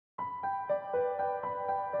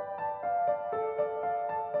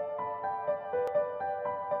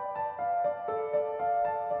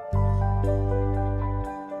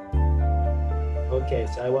Okay,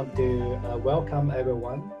 so I want to welcome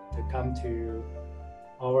everyone to come to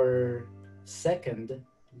our second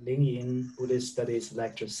Lingyin Buddhist Studies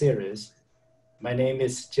lecture series. My name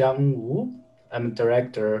is Jiang Wu. I'm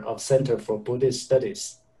director of Center for Buddhist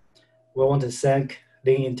Studies. We want to thank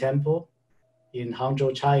Lingyin Temple in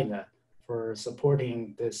Hangzhou, China for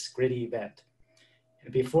supporting this great event.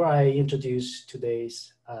 And before I introduce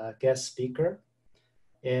today's guest speaker,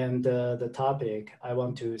 and the topic, I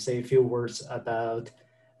want to say a few words about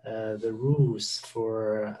the rules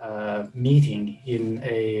for meeting in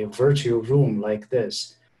a virtual room like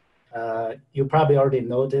this. You probably already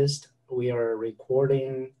noticed we are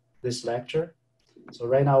recording this lecture. So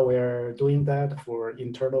right now we're doing that for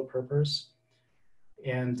internal purpose.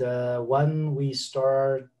 And when we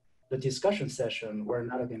start the discussion session, we're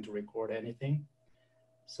not going to record anything.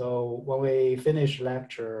 So when we finish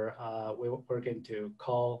lecture, we're going to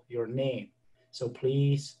call your name. So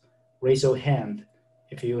please raise your hand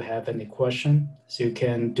if you have any question. So you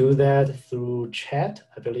can do that through chat,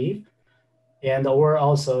 I believe. And or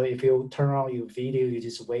also if you turn on your video, you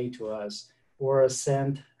just wave to us or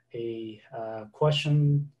send a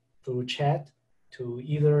question through chat to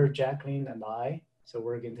either Jacqueline and I. So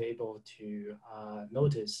we're going to be able to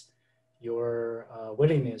notice your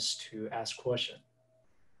willingness to ask questions.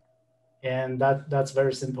 And that's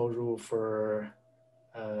very simple rule for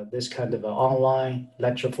this kind of an online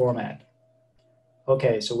lecture format.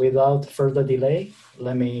 Okay, so without further delay,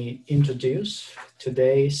 let me introduce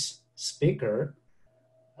today's speaker,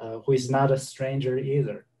 who is not a stranger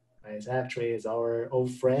either. Right? Actually, is our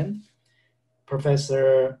old friend,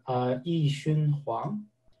 Professor Yi-Hsun Huang.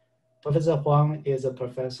 Professor Huang is a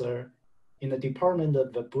professor in the Department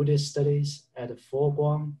of Buddhist Studies at Fo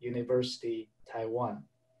Guang University, Taiwan.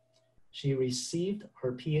 She received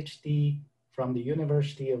her Ph.D. from the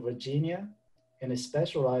University of Virginia and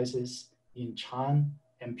specializes in Chan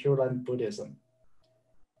and Pure Land Buddhism.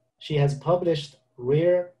 She has published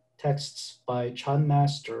rare texts by Chan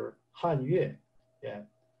Master Hanyue,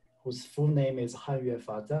 whose full name is Hanyue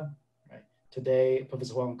Fazang. Right? Today,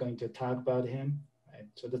 Professor Huang is going to talk about him. Right?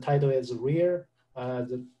 So the title is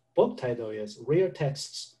the book title is Rare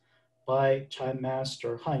Texts by Chan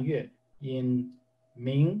Master Hanyue in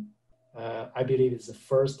Ming. I believe it's the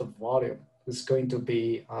first volume. There's going to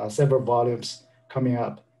be several volumes coming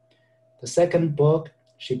up. The second book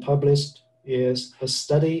she published is a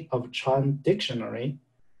study of Chan dictionary,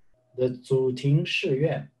 the Zuting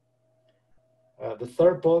Shiyuan. The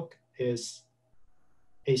third book is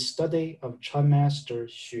a study of Chan Master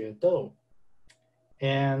Xuedou.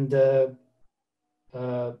 And the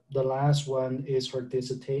last one is her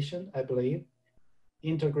dissertation, I believe,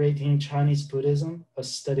 Integrating Chinese Buddhism, a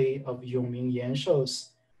study of Yongming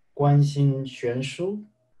Yanshou's Guanxin Xuanshu.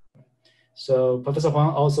 So Professor Huang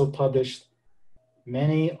also published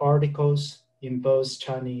many articles in both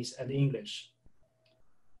Chinese and English.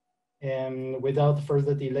 And without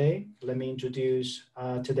further delay, let me introduce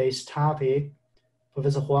today's topic.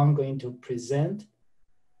 Professor Huang is going to present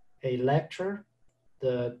a lecture.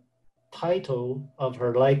 The title of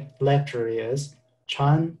her lecture is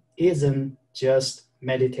Chan Isn't Just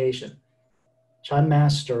Meditation. Chan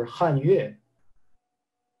Master Hanyue's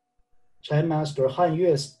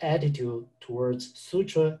attitude towards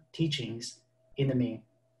Sutra teachings in the Ming.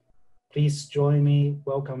 Please join me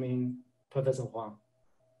welcoming Professor Huang.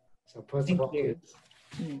 So Professor Huang, please.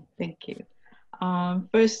 Thank you.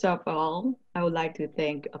 First of all, I would like to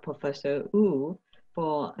thank Professor Wu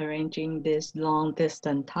for arranging this long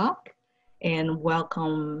distance talk and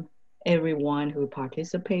welcome everyone who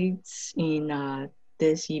participates in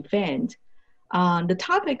this event. The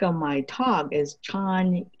topic of my talk is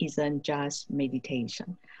Chan Isn't Just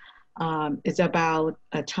Meditation. It's about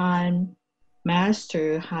Chan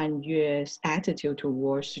Master Hanyue's attitude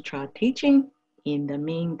towards Sutra teaching in the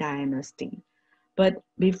Ming Dynasty. But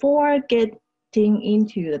before getting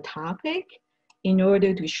into the topic, in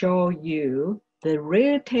order to show you the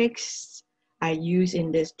rare texts I use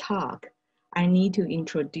in this talk, I need to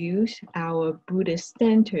introduce our Buddhist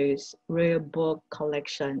Center's rare book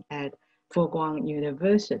collection at Fo Guang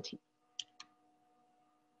University.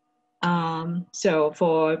 So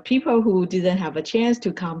for people who didn't have a chance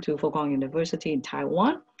to come to Fo Guang University in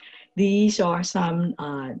Taiwan, these are some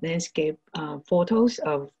landscape photos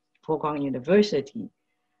of Fo Guang University.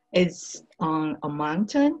 It's on a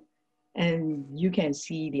mountain, and you can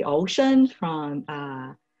see the ocean from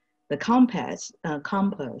the compass,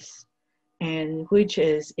 and which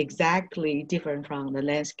is exactly different from the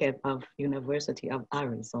landscape of University of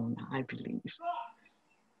Arizona, I believe.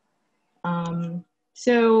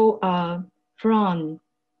 From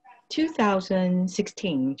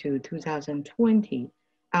 2016 to 2020,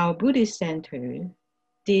 our Buddhist Center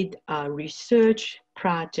did a research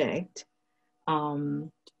project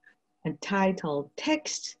entitled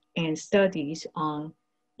Texts and Studies on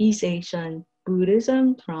East Asian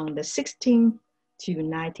Buddhism from the 16th to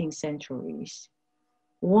 19th centuries.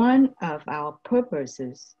 One of our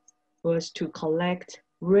purposes was to collect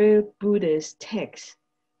rare Buddhist texts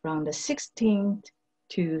from the 16th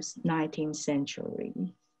to 19th century.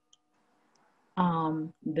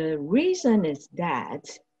 The reason is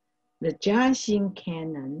that the Zhizheng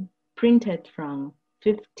canon, printed from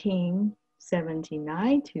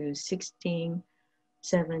 1579 to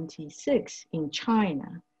 1676 in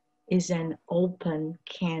China, is an open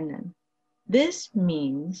canon. This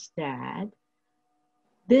means that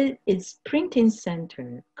its printing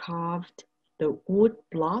center carved the wood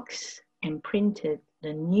blocks and printed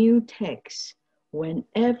the new texts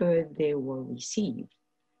whenever they were received.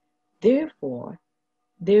 Therefore,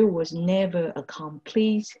 there was never a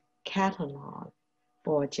complete catalog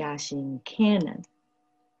for Zhizheng canon.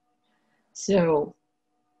 So,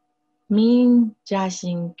 Ming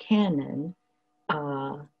Zhizheng canon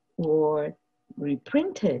were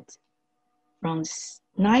reprinted from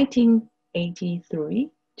 1983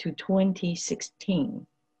 to 2016.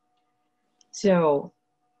 So,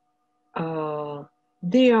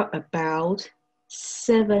 there are about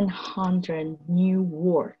 700 new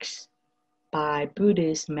works by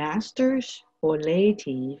Buddhist masters or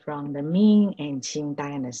laity from the Ming and Qing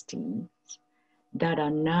dynasties that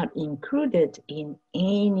are not included in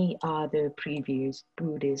any other previous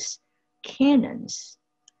Buddhist canons.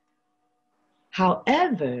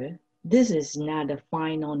 However, this is not a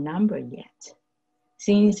final number yet.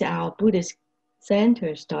 Since our Buddhist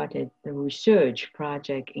Center started the research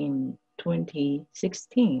project in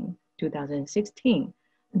 2016,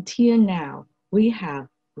 until now, we have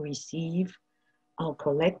received or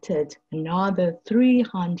collected another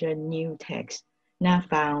 300 new texts not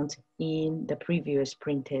found in the previous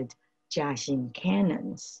printed Zhizheng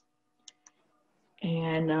canons.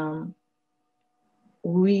 And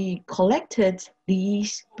we collected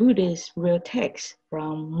these Buddhist real texts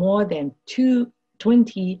from more than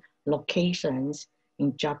 20 locations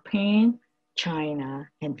in Japan, China,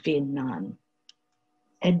 and Vietnam.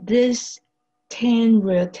 And these 10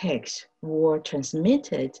 real texts were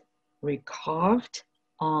transmitted, recarved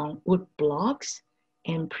on wood blocks,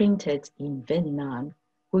 and printed in Vietnam,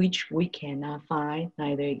 which we cannot find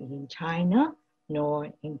neither in China nor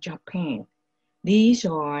in Japan. These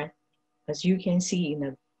are, as you can see in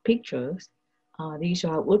the pictures, these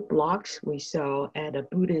are wood blocks we saw at a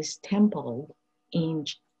Buddhist temple in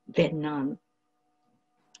Vietnam.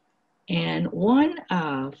 And one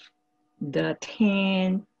of the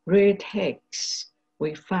 10 rare texts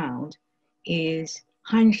we found is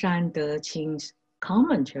Han Shan De Qing's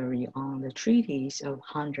commentary on the treatise of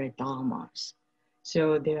 100 Dharmas.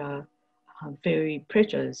 So there are very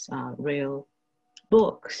precious real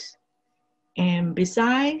books. And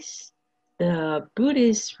besides the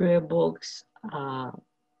Buddhist rare books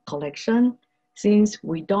collection, since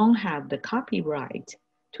we don't have the copyright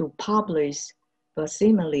to publish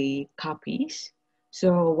facsimile copies,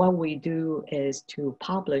 so what we do is to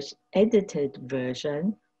publish edited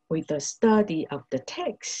version with the study of the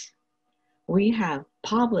text. We have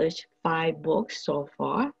published 5 books so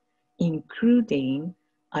far, including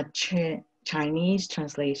a Chinese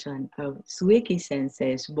translation of Sueki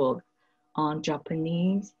Sensei's book on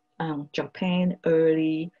Japan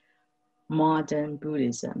early modern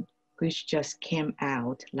Buddhism, which just came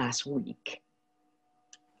out last week.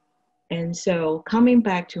 And so coming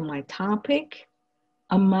back to my topic,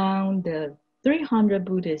 among the 300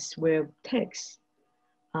 Buddhist rare texts,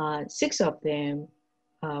 6 of them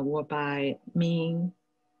were by Ming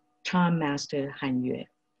Chan Master Hanyue,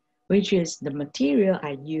 which is the material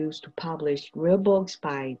I used to publish rare books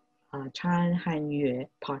by Chan Hanyue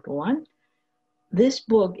Part 1. This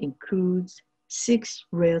book includes 6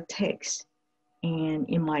 rare texts, and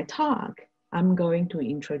in my talk, I'm going to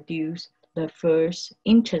introduce the first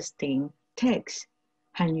interesting text,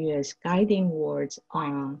 Hanyue's guiding words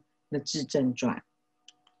on the Zhizheng Zhuan.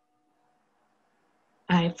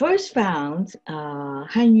 I first found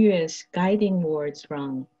Hanyue's guiding words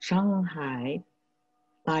from Shanghai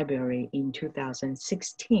Library in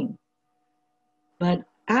 2016. But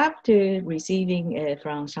after receiving it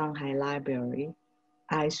from Shanghai Library,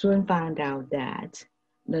 I soon found out that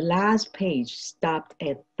the last page stopped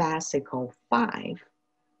at fascicle 5,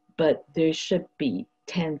 but there should be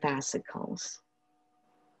 10 fascicles.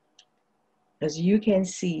 As you can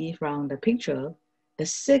see from the picture, the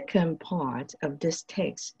second part of this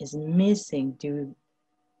text is missing due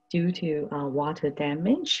due to water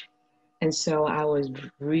damage. And so I was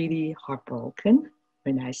really heartbroken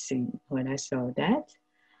when I saw that.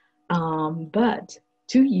 But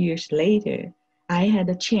 2 years later, I had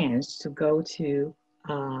a chance to go to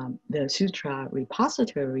the Sutra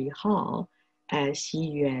Repository Hall at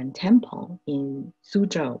Shiyuan Temple in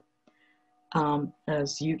Suzhou.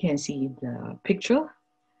 As you can see in the picture,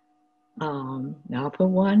 the upper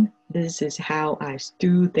one, this is how I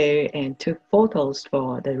stood there and took photos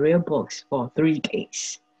for the real books for 3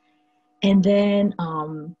 days. And then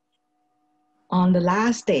on the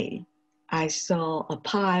last day, I saw a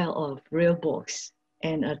pile of real books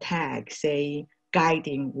and a tag saying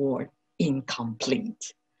guiding word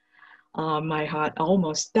incomplete. My heart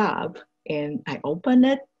almost stopped and I opened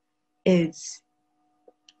it. It's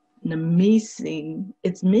missing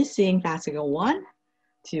fascicle 1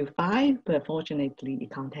 to 5, but fortunately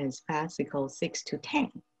it contains fascicle 6 to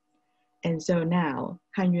 10. And so now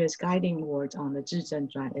Hanyue's guiding words on the Zhizheng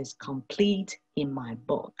Zhuan is complete in my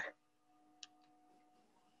book.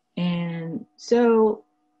 And so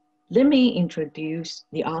let me introduce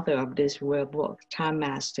the author of this rare book, Chan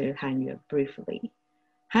Master Hanyue, briefly.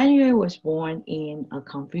 Hanyue was born in a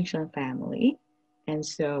Confucian family and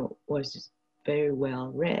so was very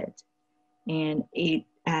well read. And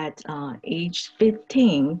at age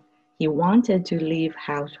 15, he wanted to live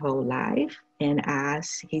household life and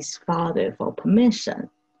asked his father for permission.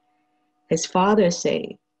 His father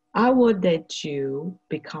said, "I would let you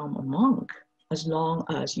become a monk as long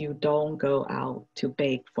as you don't go out to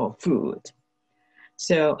beg for food."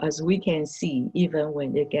 So as we can see, even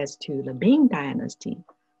when it gets to the Ming dynasty,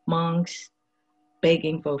 monks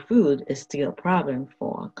begging for food is still a problem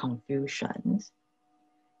for Confucians.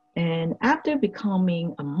 And after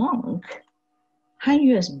becoming a monk,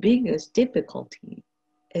 Hanyue's biggest difficulty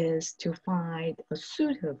is to find a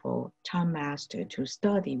suitable Chan master to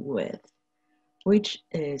study with, which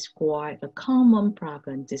is quite a common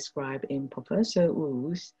problem described in Professor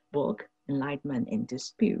Wu's book, Enlightenment in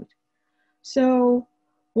Dispute. So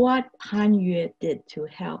what Hanyue did to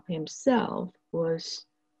help himself was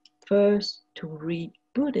first to read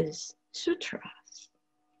Buddhist sutras.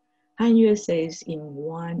 Hanyue says in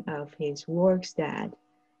one of his works that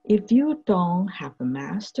if you don't have a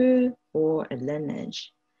master or a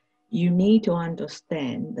lineage, you need to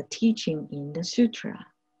understand the teaching in the sutra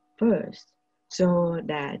first so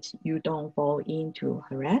that you don't fall into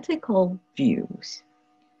heretical views.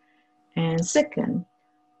 And second,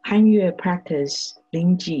 Hanyue practiced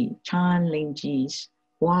Lingji, Chan Lingji's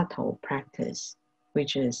Huatou practice,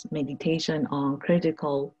 which is meditation on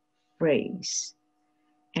critical phrase.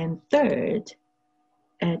 And third,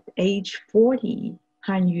 at age 40,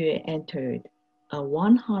 Hanyue entered a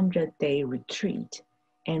 100-day retreat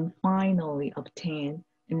and finally obtained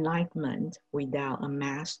enlightenment without a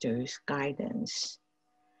master's guidance.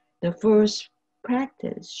 The first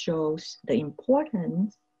practice shows the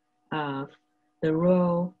importance of the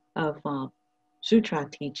role of sutra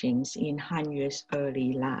teachings in Hanyue's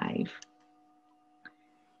early life.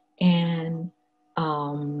 And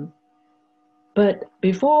but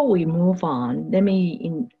before we move on, let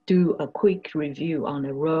me do a quick review on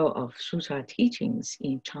the role of sutra teachings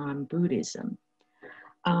in Chan Buddhism.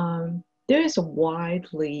 There is a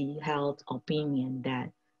widely held opinion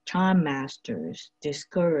that Chan masters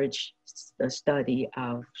discourage the study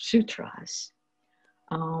of sutras.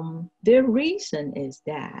 Their reason is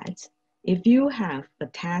that if you have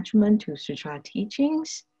attachment to sutra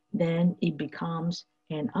teachings, then it becomes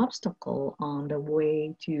an obstacle on the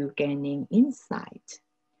way to gaining insight.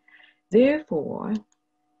 Therefore,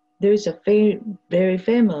 there's a very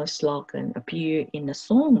famous slogan appeared in the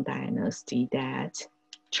Song dynasty that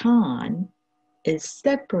Chan is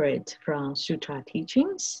separate from sutra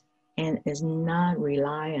teachings and is not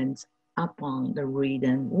reliant upon the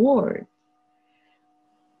written word.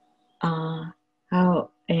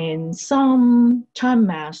 And some Chan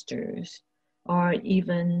masters are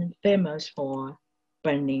even famous for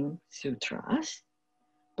burning sutras.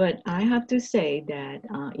 But I have to say that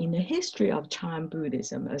in the history of Chan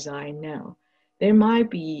Buddhism, as I know, there might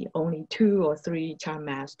be only 2 or 3 Chan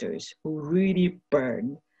masters who really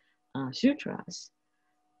burn sutras.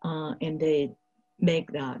 And they make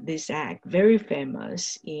this act very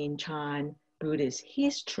famous in Chan Buddhist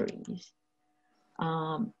histories.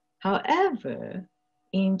 However,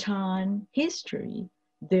 in Chan history,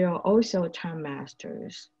 there are also Chan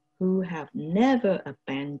masters who have never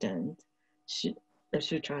abandoned the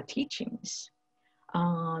sutra teachings.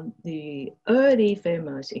 The early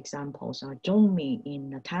famous examples are Yongming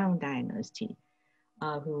in the Tang dynasty,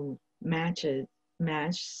 who matched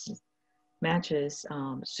matches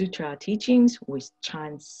Sutra teachings with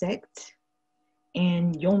Chan sect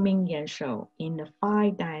and Yongming Yanshou in the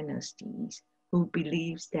 5 dynasties, who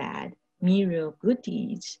believes that myriad good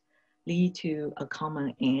deeds lead to a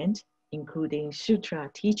common end, including Sutra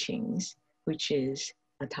teachings, which is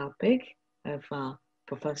a topic of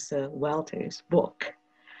Professor Welter's book.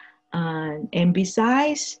 And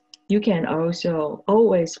besides, you can also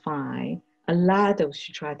always find a lot of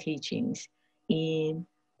Sutra teachings in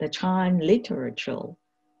the Chan literature,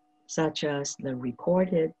 such as the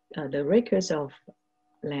records of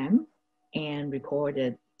Lamb and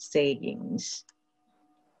recorded sayings.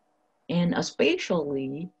 And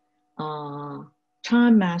especially,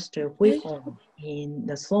 Chan Master Hanyue in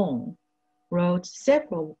the Song wrote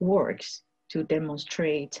several works to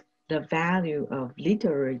demonstrate the value of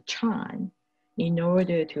literary Chan in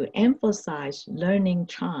order to emphasize learning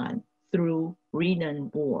Chan through written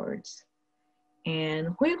words. And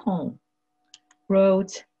Hanyue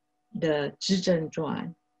wrote the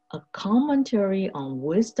Zhizheng, a commentary on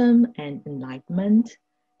wisdom and enlightenment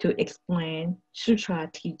to explain Sutra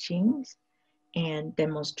teachings and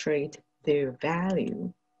demonstrate their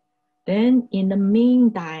value. Then in the Ming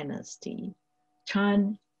dynasty,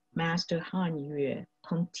 Chan Master Hanyue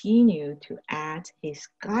continued to add his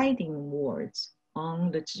guiding words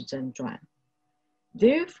on the Zhizheng.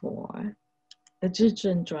 Therefore, the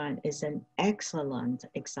Zhizheng is an excellent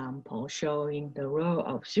example showing the role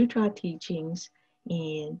of Sutra teachings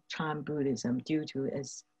in Chan Buddhism due to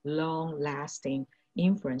its long-lasting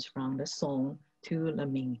influence from the Song to the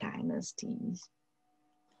Ming dynasties.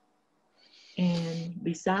 And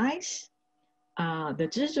besides, the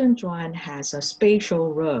Zhizheng has a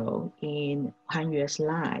special role in Hanyue's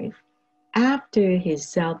life. After his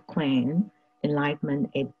self-claimed enlightenment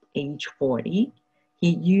at age 40,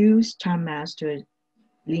 he used Chan Master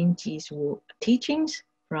Linji's teachings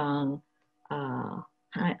from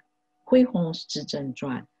Huihong's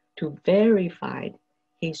Zhizheng to verify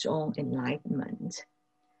his own enlightenment.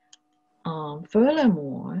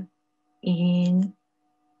 Furthermore, in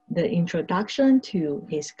the introduction to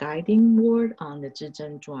his guiding word on the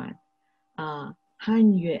Zhizheng,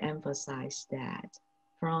 Hanyue emphasized that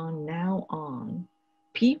from now on,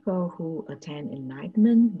 people who attain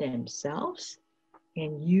enlightenment themselves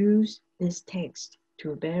and use this text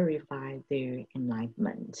to verify their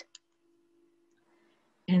enlightenment.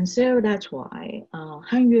 And so that's why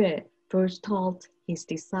Hanyue first taught his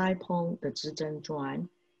disciple the Zhizheng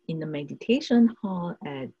in the meditation hall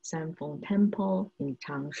at Sanfeng Temple in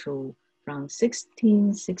Changshu from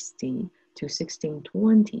 1660 to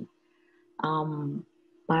 1620.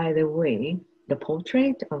 By the way, the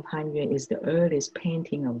portrait of Hanyue is the earliest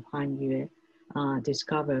painting of Hanyue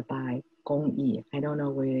discovered by Gong Yi. I don't know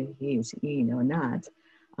whether he is in or not,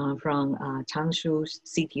 from Changshu's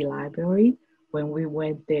City Library when we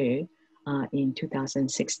went there in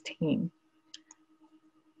 2016.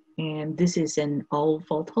 And this is an old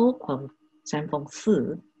photo of Sanfeng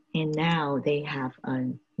Si, and now they have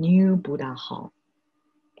a new Buddha hall.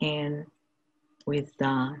 And with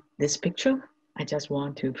this picture, I just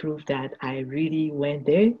want to prove that I really went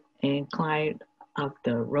there and climbed up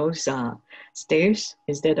the rose stairs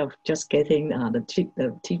instead of just getting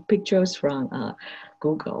the cheap pictures from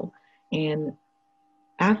Google. And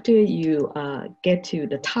after you get to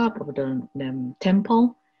the top of the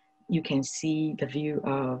temple, you can see the view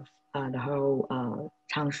of the whole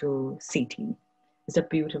Changshu city. It's a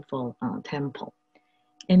beautiful temple.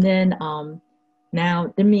 And then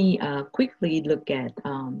now let me quickly look at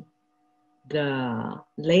the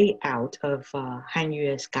layout of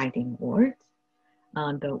Hanyue's guiding words.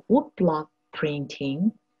 The woodblock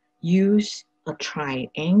printing use a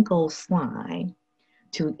triangle sign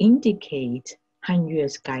to indicate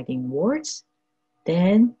Hanyue's guiding words.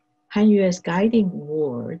 Then Hanyue's guiding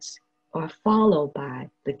words are followed by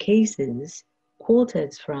the cases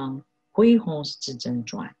quoted from Huihong's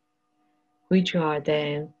Zhizheng, which are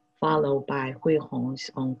then followed by Huihong's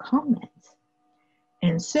own comments.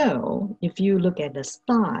 And so, if you look at the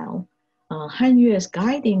style, Hanyue's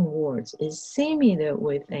guiding words is similar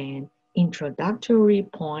with an introductory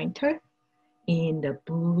pointer in the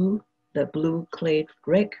blue clay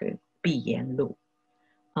record, Biyan Lu.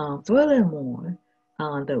 Furthermore,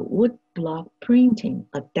 the woodblock printing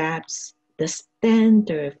adapts the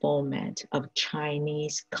standard format of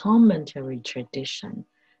Chinese commentary tradition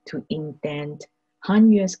to indent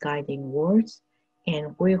Hanyue's guiding words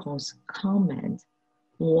and Huihong's comment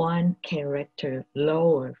one character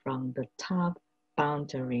lower from the top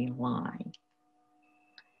boundary line.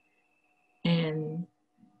 And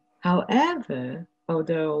however,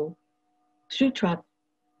 although Sutra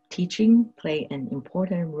teaching played an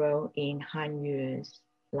important role in Hanyue's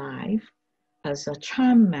life. As a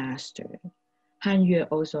Chan master, Hanyue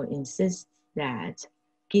also insists that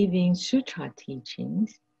giving sutra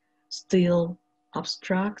teachings still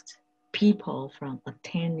obstructs people from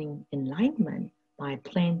attaining enlightenment by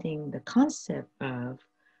planting the concept of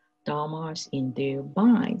dharmas in their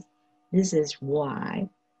minds. This is why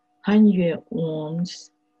Hanyue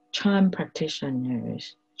warns Chan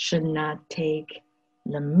practitioners should not take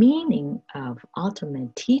the meaning of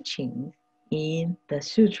ultimate teaching in the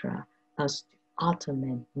sutra as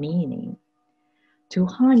ultimate meaning. To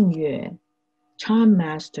Hanyue, Chan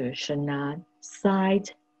master should not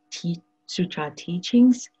cite sutra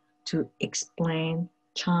teachings to explain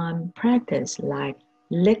Chan practice like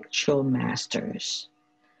lecture masters.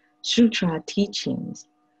 Sutra teachings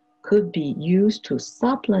could be used to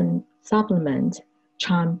supplement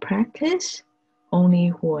Chan practice only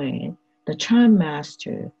when the Chan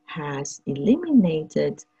master has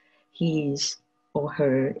eliminated his or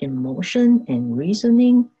her emotion and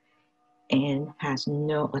reasoning and has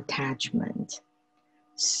no attachment.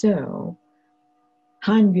 So,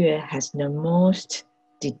 Hanyue has the most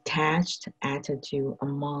detached attitude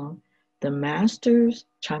among the masters,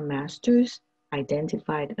 Chan masters,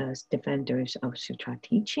 identified as defenders of sutra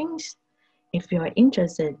teachings. If you are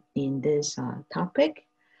interested in this topic,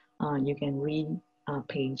 you can read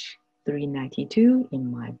page 392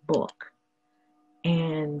 in my book.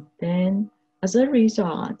 And then, as a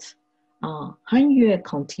result, Hanyue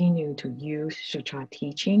continued to use sutra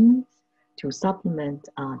teachings to supplement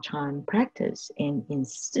Chan practice and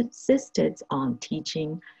insisted on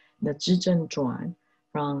teaching the Zhizheng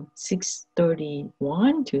from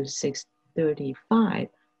 631 to 635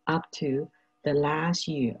 up to the last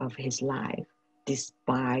year of his life,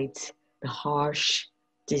 despite the harsh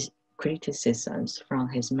criticisms from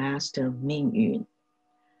his master Ming.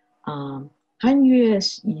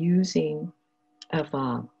 Hanyue's using of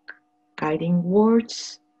guiding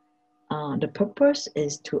words, the purpose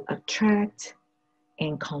is to attract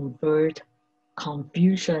and convert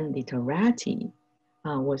Confucian literati,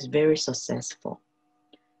 was very successful.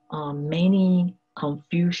 Many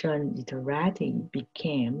Confucian literati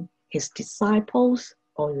became his disciples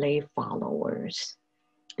or lay followers.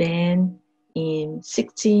 Then in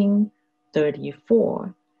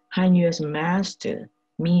 1634, Hanyue's master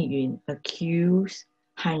Ming accused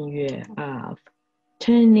Hanyue of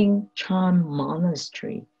turning Chan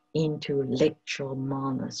monastery into lecture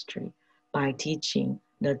monastery by teaching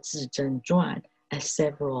the Zhizheng at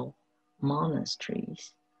several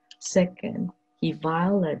monasteries. Second, he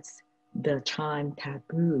violates the Chan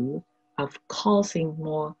taboo of causing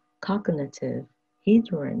more cognitive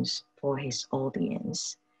hindrance for his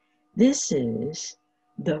audience. This is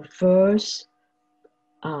the first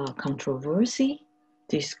controversy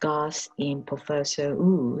discussed in Professor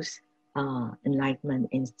Wu's Enlightenment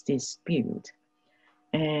in Dispute.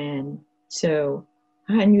 And so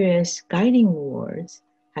Hanyue's guiding words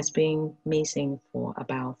has been missing for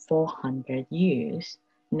about 400 years.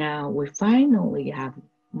 Now we finally have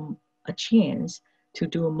a chance to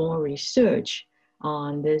do more research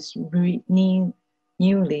on this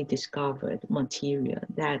newly discovered material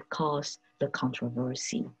that caused the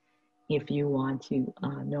controversy. If you want to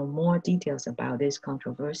know more details about this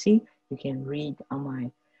controversy, you can read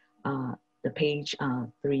on the page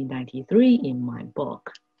 393 in my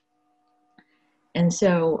book. And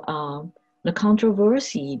so the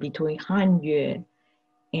controversy between Hanyue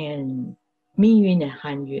and Ming and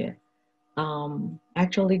Hanyue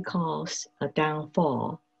actually caused a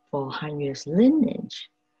downfall for Hanyue's lineage.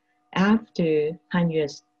 After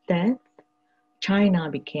Hanyue's death, China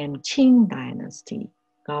became Qing dynasty,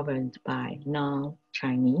 governed by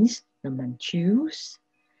non-Chinese, the Manchus.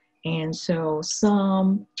 And so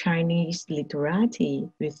some Chinese literati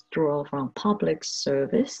withdraw from public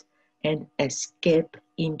service and escape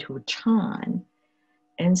into Chan.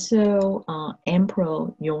 And so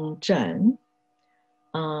Emperor Yongzheng,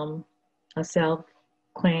 a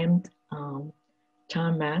self-claimed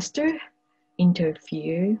Chan master,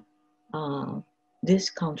 interfered this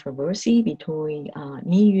controversy between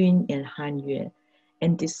Ming and Hanyue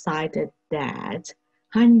and decided that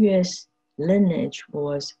Hanyue's lineage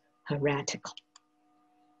was heretical.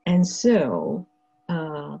 And so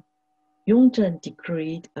Yongzheng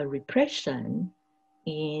decreed a repression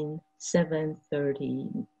in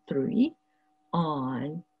 733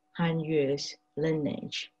 on Hanyue's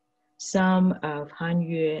lineage. Some of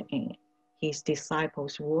Hanyue and his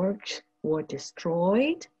disciples' works were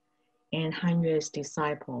destroyed, and Hanyue's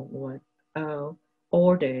disciples were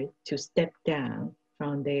ordered to step down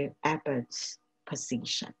from their abbot's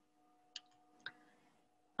position.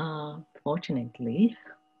 Fortunately,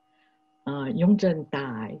 Yongzheng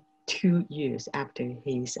died 2 years after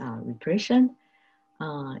his repression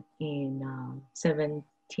in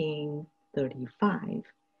 1735,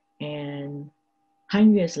 and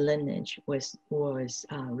Hanyue's lineage was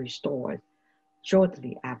restored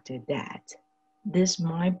shortly after that. This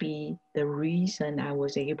might be the reason I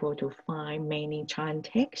was able to find many Chan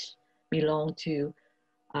texts belong to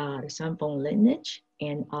the Sanfeng lineage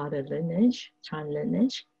and other lineage, Chan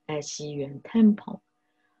lineage, at Shiyuan Temple.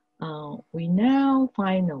 We now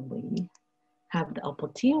finally have the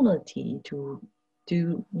opportunity to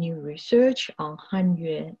do new research on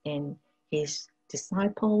Hanyue and his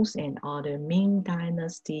disciples and other Ming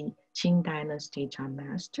Dynasty, Qing Dynasty Chan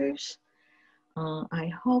masters.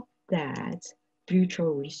 I hope that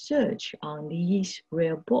future research on these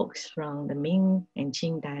rare books from the Ming and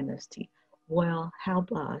Qing Dynasty will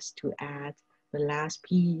help us to add the last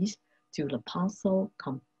piece to the puzzle,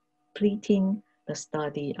 completing the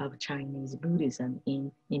study of Chinese Buddhism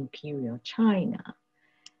in imperial China.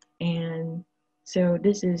 And so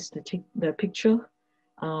this is the picture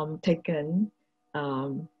taken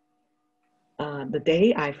the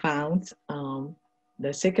day I found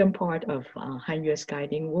the second part of Hanyue's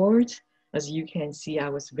guiding words. As you can see, I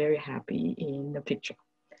was very happy in the picture.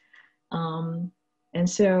 And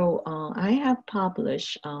so I have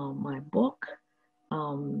published my book,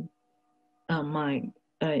 an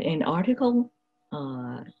article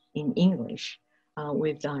in English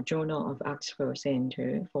with Journal of Oxford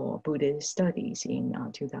Center for Buddhist Studies in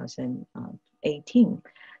 2018.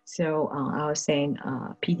 So I'll send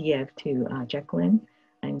a PDF to Jacqueline.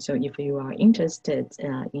 And so if you are interested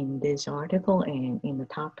in this article and in the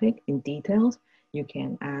topic in details, you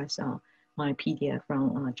can ask my PDF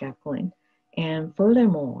from Jacqueline. And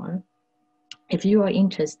furthermore, if you are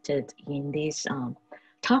interested in this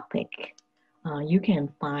topic, you can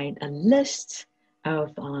find a list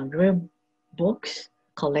of rare books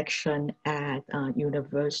collection at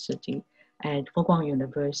university, at Fo Guang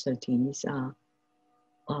University's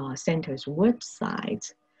center's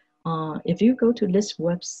website. If you go to this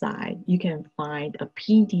website, you can find a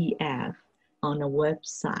PDF on the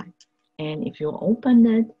website. And if you open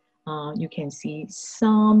it, you can see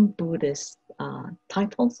some Buddhist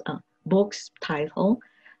titles, books title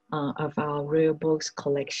of our rare books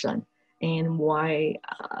collection. And why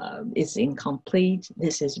it's incomplete,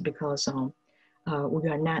 this is because we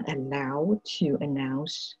are not allowed to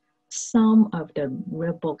announce some of the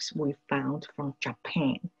rare books we found from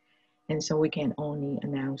Japan. And so we can only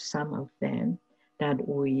announce some of them that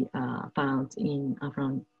we found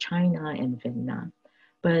from China and Vietnam.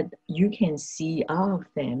 But you can see all of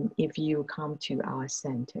them if you come to our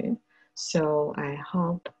center. So I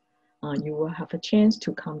hope you will have a chance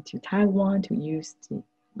to come to Taiwan to use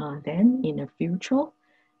them in the future.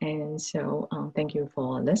 And so thank you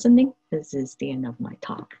for listening. This is the end of my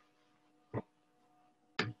talk.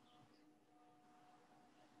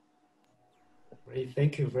 Great,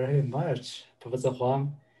 thank you very much, Professor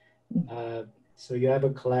Huang. So you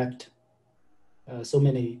have collected so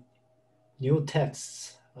many new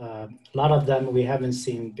texts. A lot of them we haven't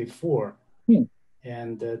seen before.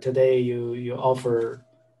 And today you offer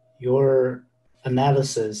your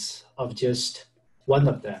analysis of just one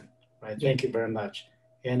of them, right? Thank you very much.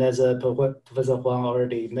 And as Professor Huang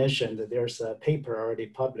already mentioned, there's a paper already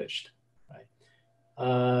published, right?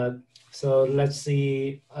 So let's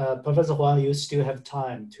see, Professor Huang, you still have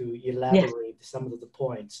time to elaborate some of the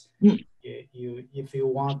points. If you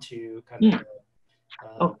want to kind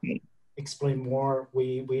of explain more,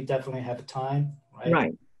 we definitely have time,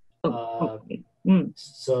 right?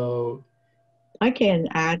 So I can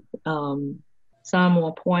add some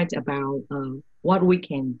more points about what we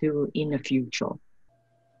can do in the future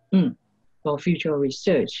for future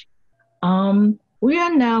research. We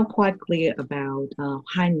are now quite clear about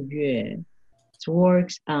Hanyue's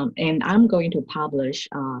works, and I'm going to publish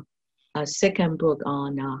a second book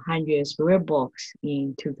on Hanyue's rare books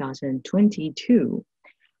in 2022.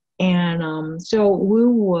 And so we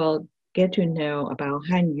will get to know about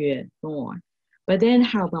Hanyue more. But then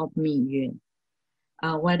how about Ming?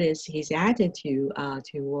 What is his attitude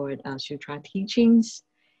toward Sutra teachings?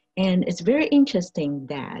 And it's very interesting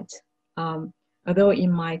that although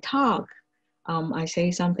in my talk, I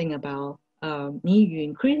say something about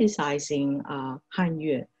Ming criticizing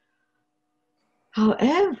Hanyue.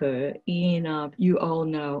 However, you all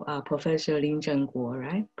know Professor Lin Zhengguo,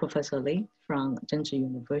 right? Professor Li from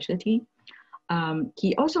Zhizheng University.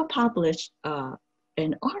 He also published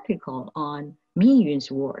an article on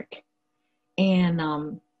Ming's work.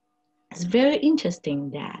 And it's very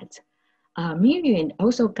interesting that Ming Yuan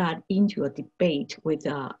also got into a debate with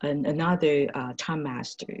another Chan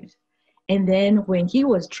master. And then when he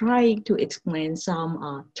was trying to explain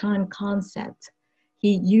some Chan concepts,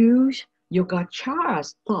 he used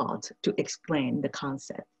Yogacar's thought to explain the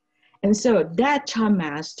concept. And so that Chan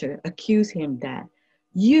master accused him that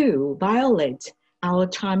you violate our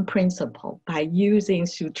Chan principle by using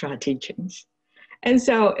Sutra teachings. And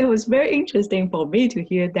so it was very interesting for me to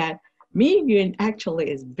hear that Ming Yuan actually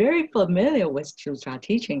is very familiar with Sutra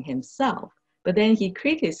teaching himself, but then he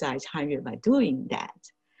criticized Hanyue by doing that.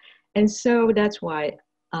 And so that's why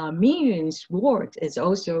Ming Yuan's work is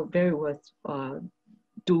also very worth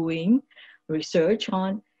doing research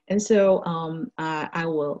on. And so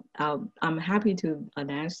I'm happy to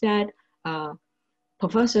announce that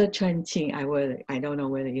Professor Chen Qing, I don't know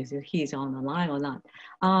whether he's on the line or not.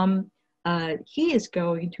 He is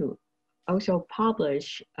going to also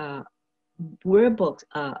publish a book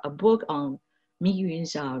on Ming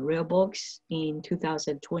Yuan's rare books in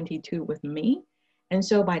 2022 with me. And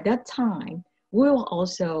so by that time, we will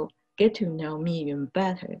also get to know Ming Yuan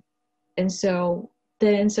better. And so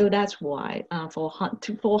that's why for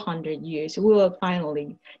 400 years, we will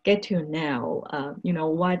finally get to know,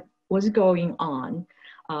 what was going on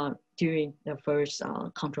during the first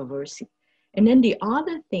controversy. And then the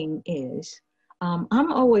other thing is, I'm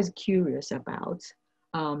always curious about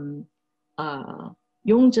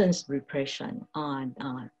Yongzhen's repression on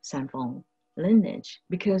Sanfeng lineage,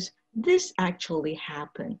 because this actually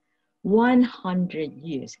happened 100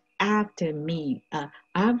 years after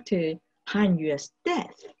after Hanyue's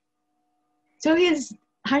death. So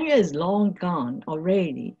Hanyue is long gone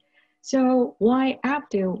already. So why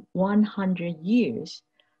after 100 years,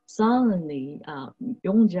 suddenly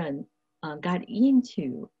Yongzhen got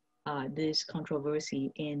into this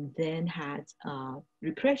controversy and then had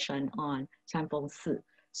repression on Sanfeng Si.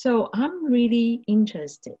 So I'm really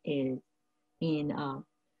interested in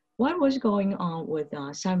what was going on with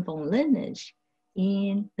Sanfeng lineage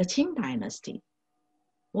in the Qing dynasty.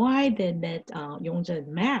 Why did that Yongzhen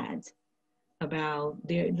mad about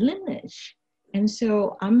their lineage? And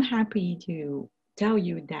so I'm happy to tell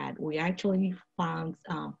you that we actually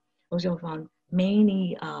also found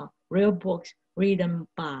many rare books written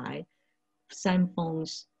by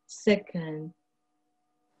Sanfeng's second,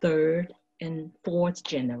 third, and fourth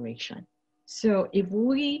generation. So if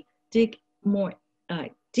we dig more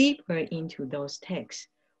deeper into those texts,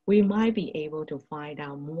 we might be able to find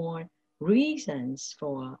out more reasons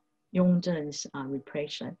for Yongzhen's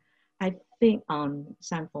repression. I think on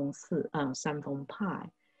Sanfeng Pai.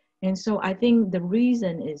 And so I think the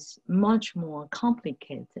reason is much more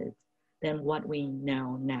complicated than what we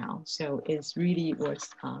know now. So it's really worth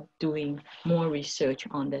doing more research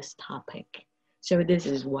on this topic. So this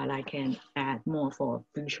is what I can add more for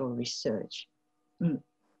future research.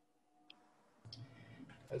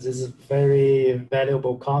 This is very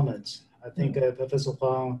valuable comments. I think Professor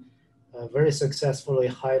Huang very successfully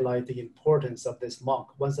highlight the importance of this monk.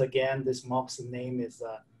 Once again, this monk's name is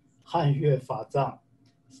Hanyue Fazang.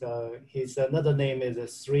 So his another name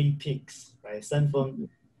is Three Peaks, right? Sanfeng.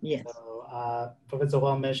 Yes. So Professor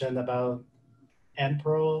Huang mentioned about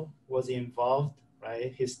emperor was involved,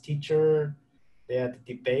 right? His teacher, they had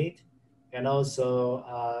debate, and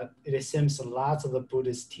also it seems lots of the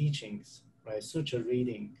Buddhist teachings, right? Sutra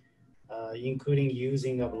reading, including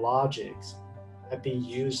using of logics, have been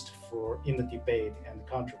used in the debate and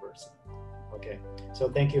controversy. Okay, so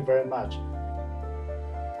thank you very much.